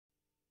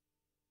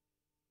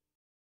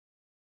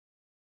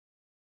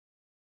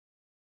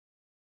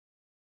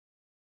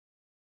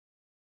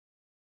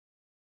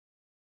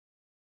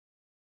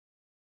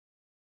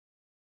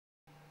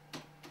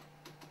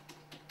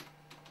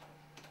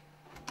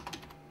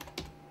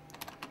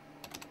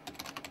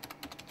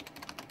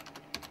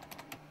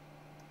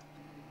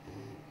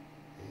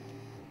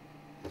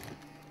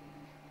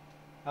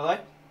Hello?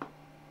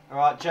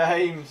 Alright,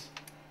 James.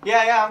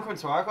 Yeah, I'm coming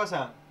tomorrow, of course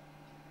I am.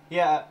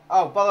 Yeah,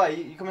 oh, by the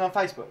way, you coming on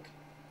Facebook?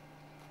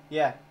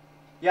 Yeah.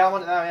 Yeah, I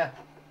want it now,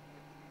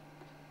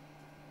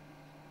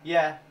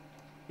 yeah.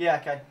 Yeah,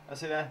 okay, I'll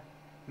see you there.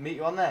 Meet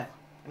you on there.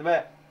 In a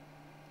bit.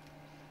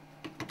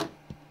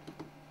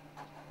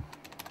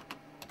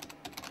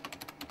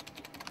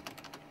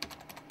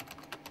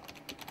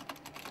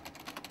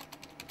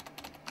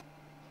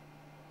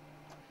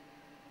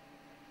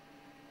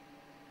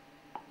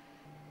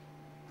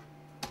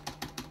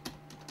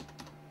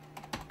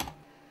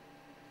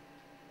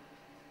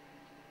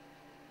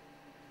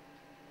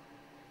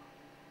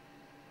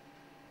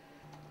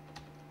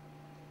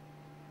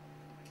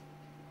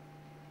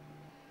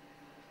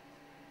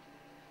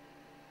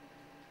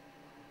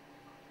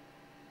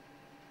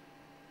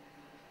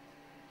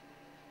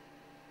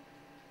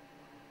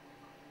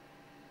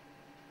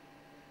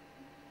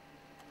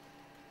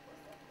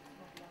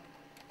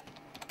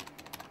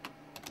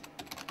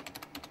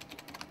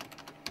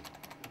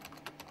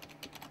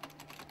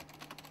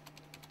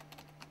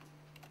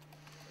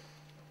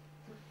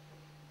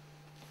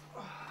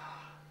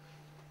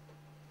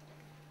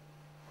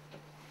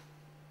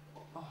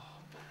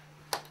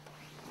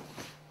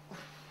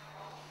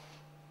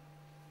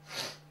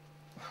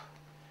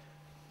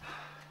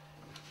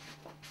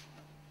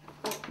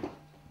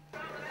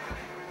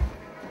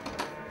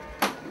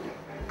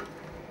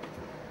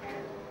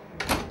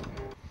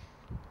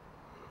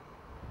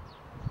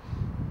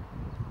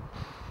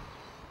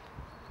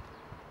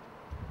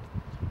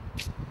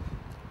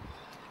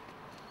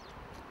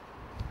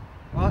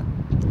 Right?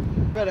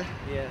 Better?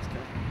 Yeah, let's go.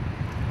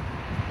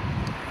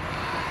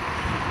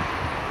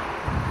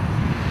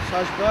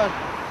 How's your bird?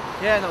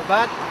 Yeah, not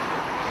bad.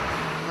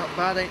 Not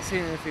bad, ain't seen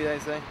him in a few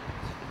days though.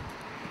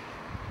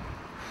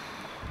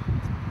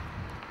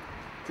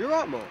 You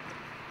alright, Mark?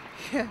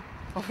 Yeah,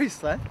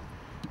 obviously.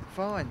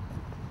 Fine.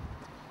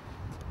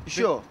 You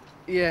sure?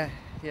 Yeah.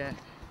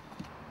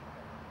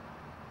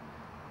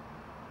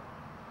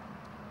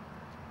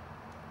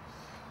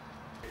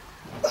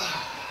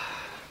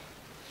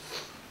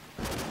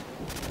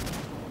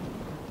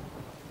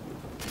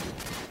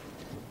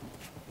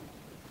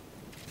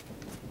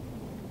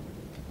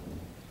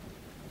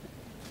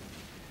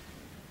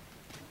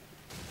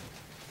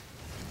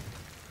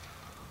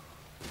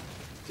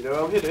 Do you know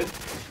where I'm headed?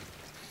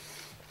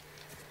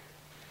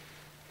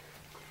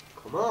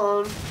 Come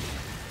on.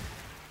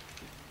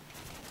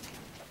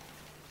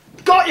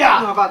 Got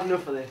ya! I've had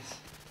enough of this.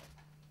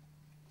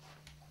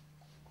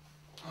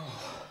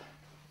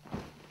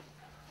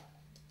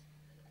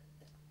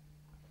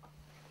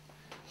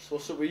 So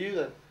what's up with you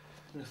then?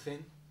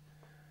 Nothing.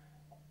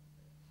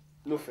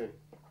 Nothing.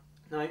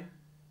 No?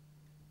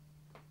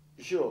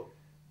 You sure?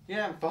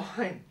 Yeah, I'm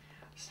fine.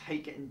 I just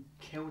hate getting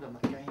killed on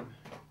that game.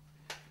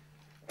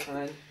 And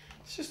then,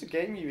 It's just a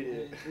game, you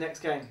idiot.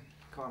 next game.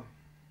 Come on.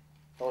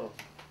 Hold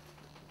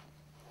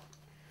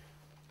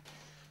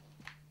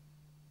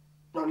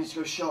on. I need to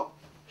go shop.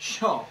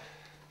 Shop?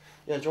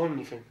 Yeah, join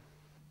anything.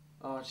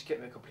 Oh, just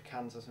get me a couple of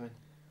cans or something.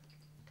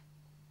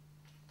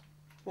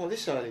 Well,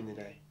 this early in the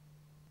day.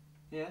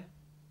 Yeah?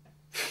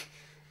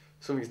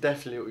 Something's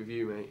definitely up with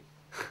you, mate.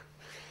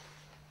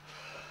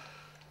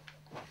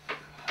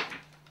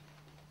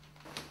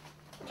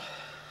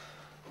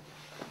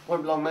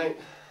 Won't be long, mate.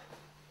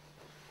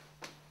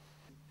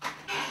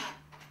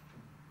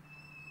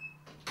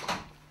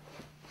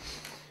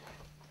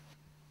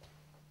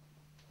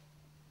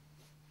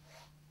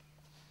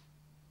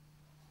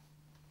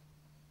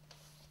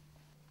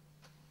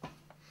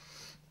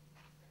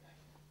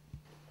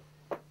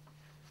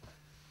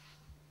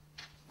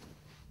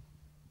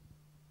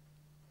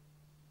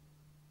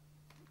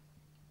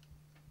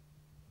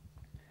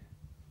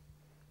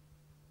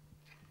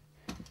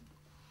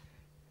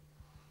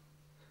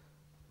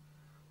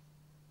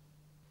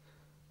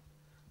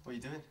 What are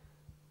you doing?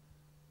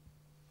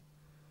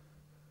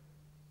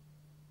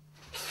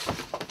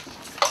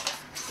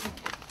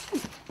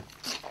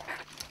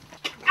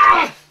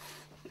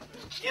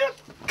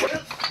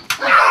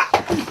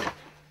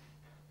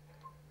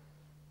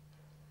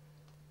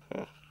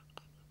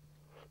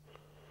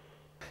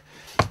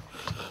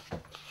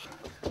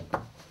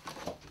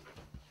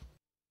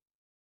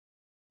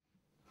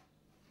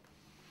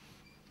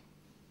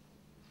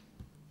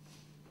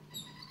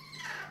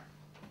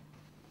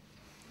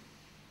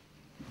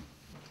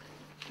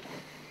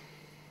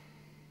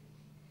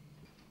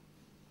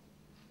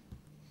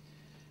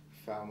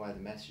 Found where the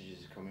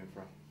messages are coming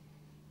from.